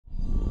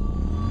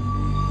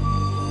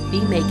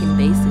Beat Making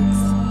Basics.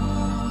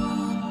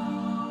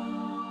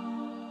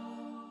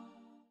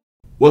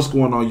 What's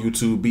going on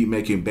YouTube? Beat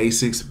Making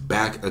Basics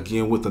back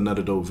again with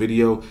another dope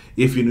video.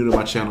 If you're new to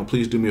my channel,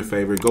 please do me a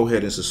favor, go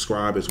ahead and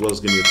subscribe as well as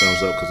give me a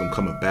thumbs up because I'm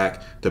coming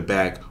back to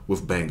back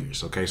with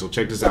bangers. Okay, so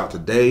check this out.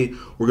 Today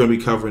we're going to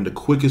be covering the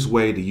quickest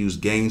way to use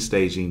gain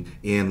staging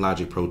in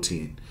Logic Pro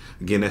 10.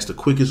 Again, that's the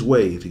quickest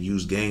way to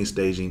use gain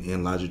staging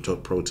in Logic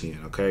Pro 10.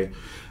 Okay,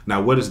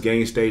 now what is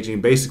gain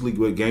staging? Basically,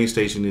 what gain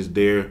staging is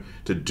there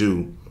to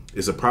do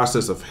is a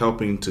process of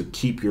helping to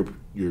keep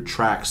your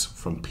tracks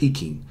from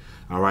peaking.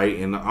 All right,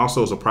 and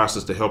also it's a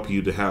process to help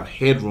you to have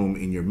headroom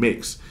in your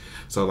mix.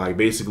 So like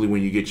basically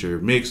when you get your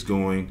mix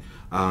going,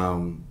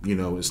 you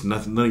know, it's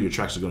nothing, none of your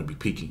tracks are going to be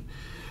peaking.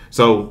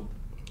 So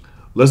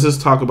let's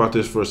just talk about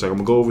this for a second.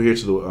 I'm gonna go over here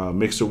to the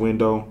mixer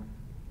window.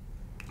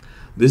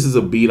 This is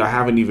a beat. I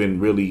haven't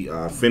even really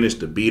finished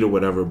the beat or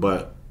whatever,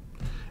 but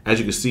as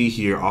you can see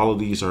here, all of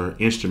these are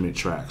instrument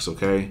tracks,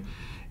 okay?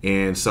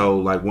 And so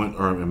like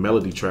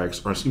melody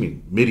tracks, or excuse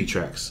me, MIDI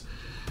tracks.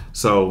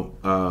 So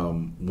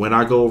when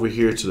I go over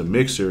here to the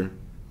mixer,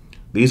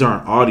 these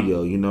aren't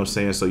audio, you know what I'm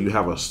saying? So you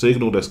have a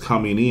signal that's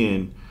coming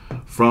in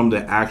from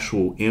the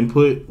actual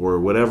input or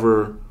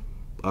whatever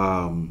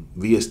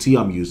VST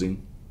I'm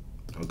using,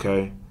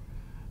 okay?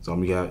 So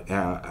I'm gonna get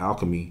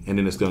Alchemy, and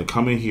then it's gonna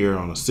come in here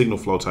on a signal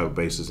flow type of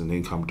basis and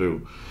then come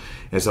through.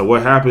 And so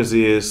what happens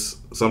is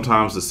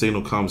sometimes the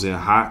signal comes in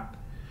hot,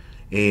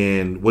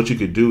 and what you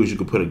could do is you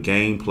could put a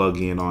gain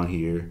plug-in on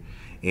here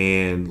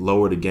and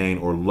lower the gain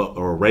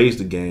or raise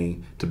the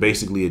gain to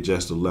basically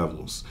adjust the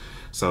levels.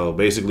 So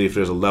basically if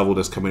there's a level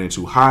that's coming in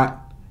too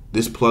hot,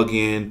 this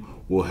plug-in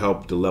will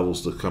help the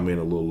levels to come in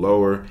a little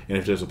lower. And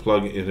if there's a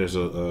plug-in, if there's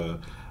a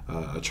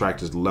track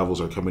that the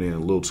levels are coming in a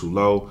little too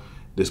low,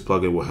 this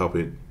plugin will help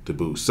it to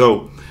boost.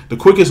 So the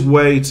quickest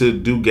way to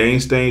do gain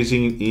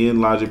staging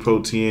in Logic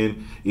Pro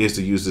 10 is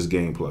to use this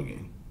gain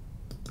plugin.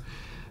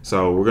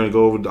 So we're gonna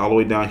go over all the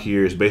way down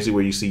here. It's basically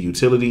where you see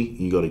utility,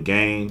 you go to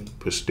gain,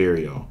 push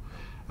stereo.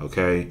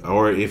 Okay,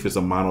 or if it's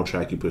a mono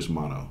track, you push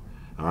mono.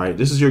 All right,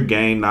 this is your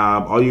gain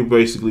knob. All you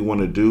basically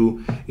want to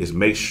do is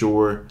make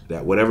sure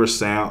that whatever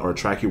sound or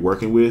track you're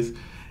working with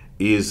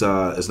is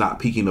not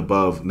peaking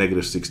above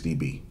 -6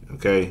 dB.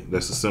 Okay,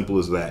 that's as simple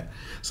as that.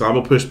 So I'm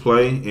gonna push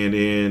play, and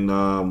then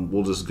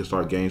we'll just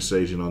start gain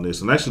staging on this.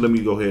 And actually, let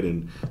me go ahead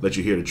and let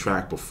you hear the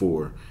track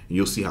before, and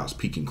you'll see how it's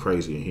peaking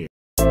crazy in here.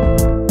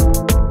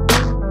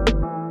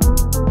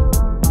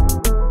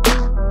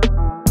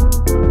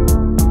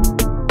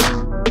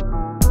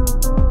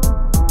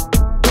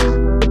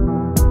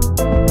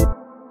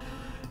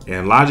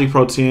 And Logic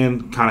Pro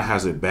 10 kind of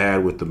has it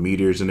bad with the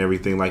meters and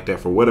everything like that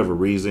for whatever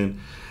reason.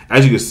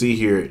 As you can see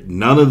here,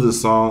 none of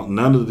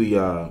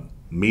the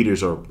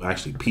meters are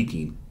actually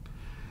peaking.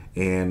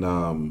 And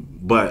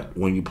but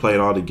when you play it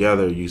all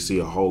together, you see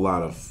a whole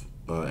lot of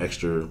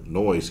extra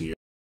noise here.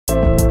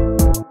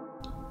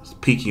 It's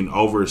peaking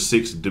over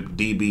 6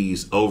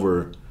 dBs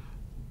over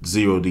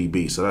 0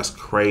 dB. So that's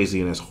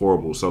crazy and that's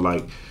horrible. So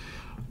like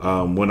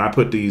when I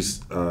put these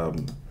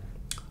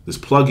this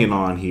plugin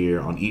on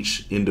here on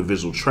each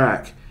individual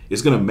track,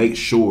 it's gonna make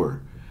sure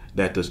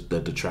that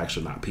the tracks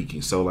are not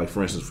peaking. So like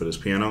for instance, for this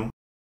piano,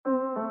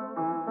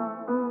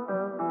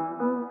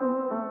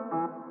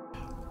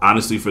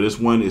 honestly for this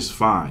one it's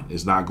fine.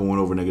 It's not going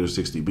over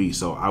 -6 dB.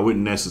 So I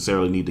wouldn't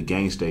necessarily need to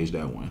gain stage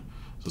that one.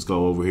 So let's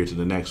go over here to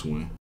the next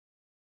one.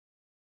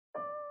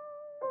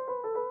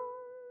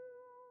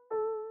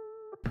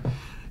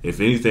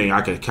 If anything,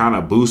 I could kind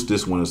of boost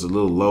this one. It's a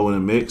little low in the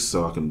mix,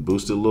 so I can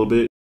boost it a little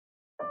bit.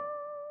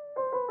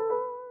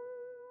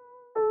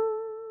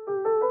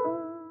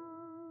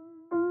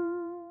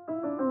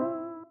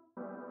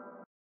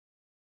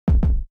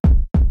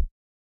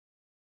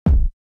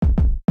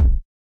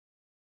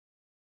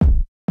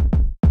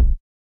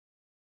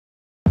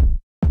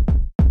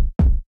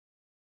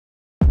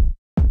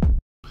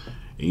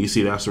 And you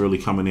see that's really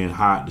coming in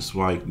hot. It's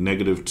like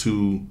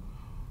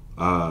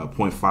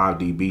 -2.5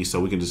 dB. So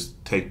we can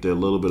just take a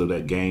little bit of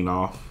that gain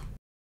off.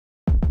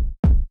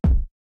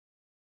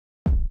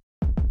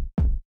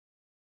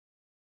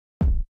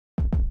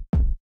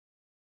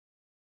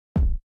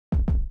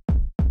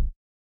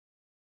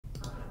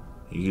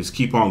 You just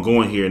keep on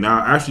going here.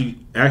 Now, actually,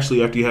 after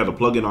you have the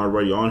plugin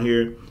already on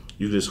here,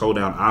 you just hold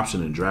down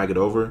Option and drag it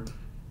over.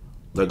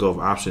 Let go of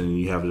Option, and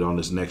you have it on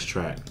this next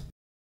track.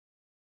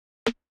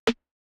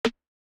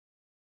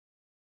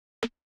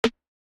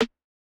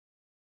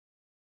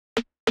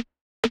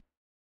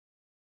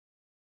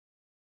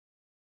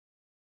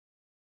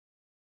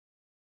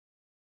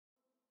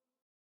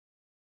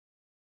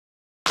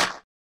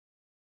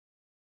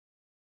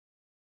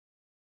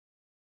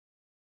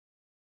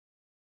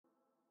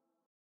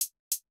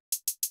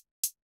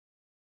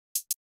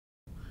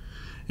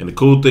 And the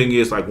cool thing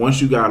is, like,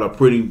 once you got a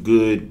pretty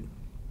good,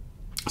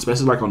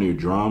 especially like on your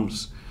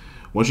drums,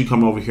 once you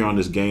come over here on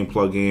this gain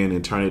plugin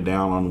and turn it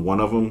down on one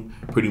of them,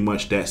 pretty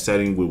much that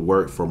setting would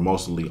work for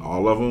mostly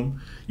all of them.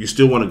 You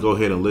still want to go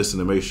ahead and listen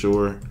to make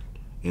sure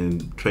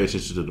and pay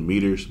attention to the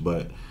meters,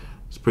 but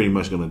it's pretty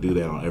much going to do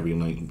that on every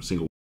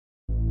single one.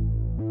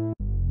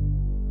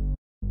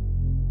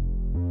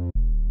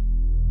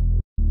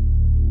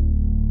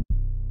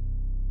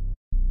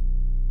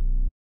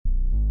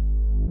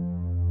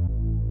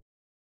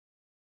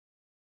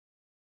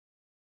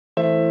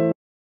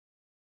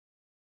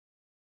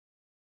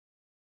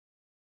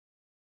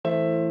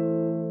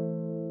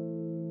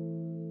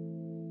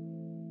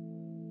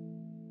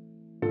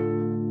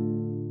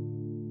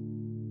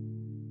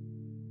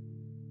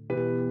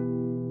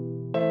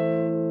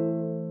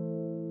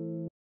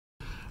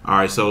 All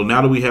right, so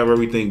now that we have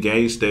everything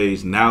gain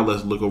stage, now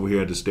let's look over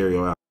here at the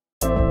stereo out.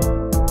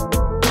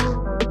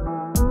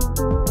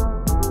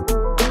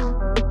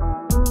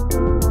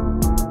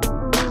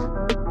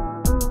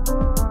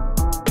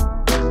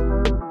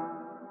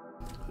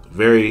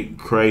 Very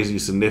crazy,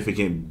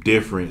 significant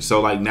difference.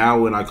 So like now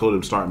when I go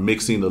to start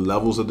mixing the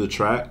levels of the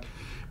track,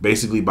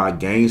 basically by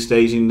gain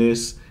staging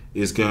this,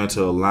 is going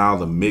to allow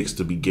the mix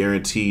to be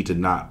guaranteed to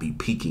not be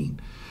peaking.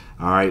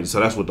 All right, so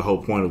that's what the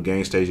whole point of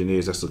gain staging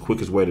is. That's the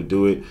quickest way to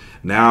do it.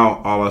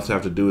 Now all I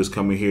have to do is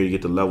come in here to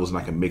get the levels and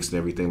I can mix and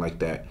everything like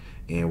that,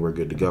 and we're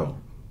good to go.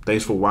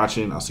 Thanks for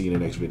watching. I'll see you in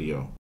the next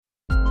video.